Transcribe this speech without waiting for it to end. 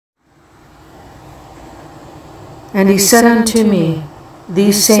And he said unto me,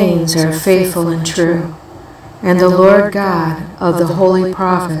 These sayings are faithful and true. And the Lord God of the holy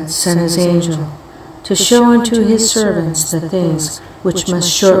prophets sent his angel to show unto his servants the things which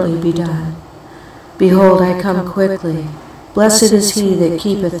must shortly be done. Behold, I come quickly. Blessed is he that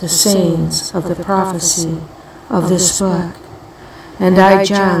keepeth the sayings of the prophecy of this book. And I,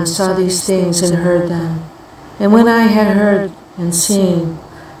 John, saw these things and heard them. And when I had heard and seen,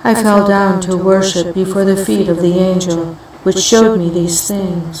 I fell down to worship before the feet of the angel which showed me these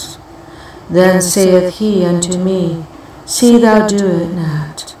things. Then saith he unto me, See thou do it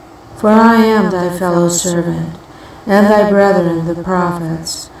not, for I am thy fellow servant, and thy brethren the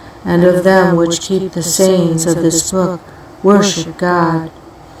prophets, and of them which keep the sayings of this book worship God.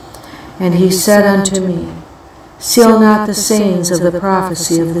 And he said unto me, Seal not the sayings of the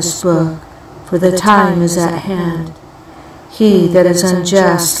prophecy of this book, for the time is at hand. He that is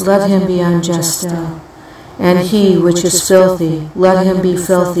unjust, let him be unjust still, and he which is filthy, let him be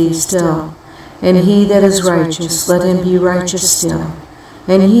filthy still, and he that is righteous, let him be righteous still,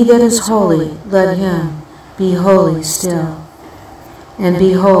 and he that is holy, let him be holy still. And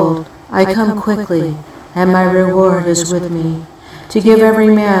behold, I come quickly, and my reward is with me, to give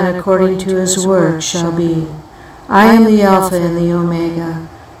every man according to his work shall be. I am the Alpha and the Omega,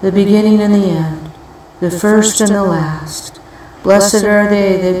 the beginning and the end, the first and the last. Blessed are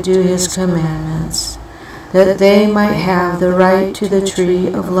they that do his commandments, that they might have the right to the tree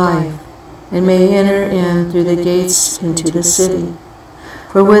of life, and may enter in through the gates into the city.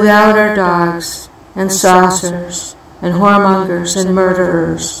 For without are dogs, and sorcerers, and whoremongers, and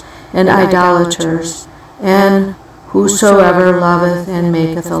murderers, and idolaters, and whosoever loveth and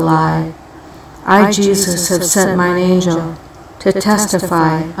maketh a lie. I, Jesus, have sent mine angel to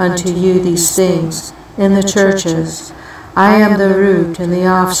testify unto you these things in the churches. I am the root and the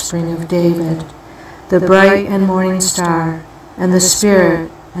offspring of David, the bright and morning star. And the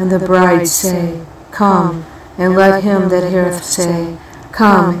Spirit and the bride say, Come, and let him that heareth say,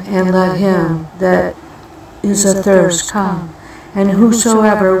 Come, and let him that is athirst come, and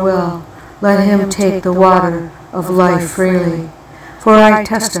whosoever will, let him take the water of life freely. For I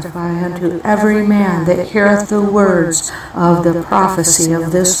testify unto every man that heareth the words of the prophecy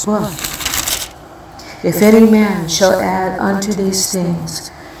of this book. If any man shall add unto these things,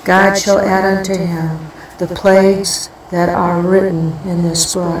 God shall add unto him the plagues that are written in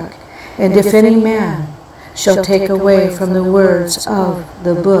this book. And if any man shall take away from the words of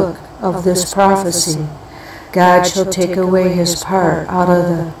the book of this prophecy, God shall take away his part out of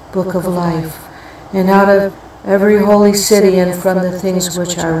the book of life, and out of every holy city, and from the things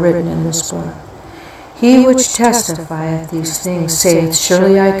which are written in this book. He which testifieth these things saith,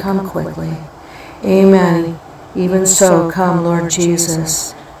 Surely I come quickly. Amen. Even so, come, Lord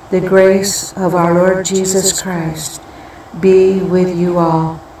Jesus. The grace of our Lord Jesus Christ be with you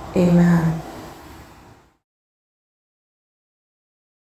all. Amen.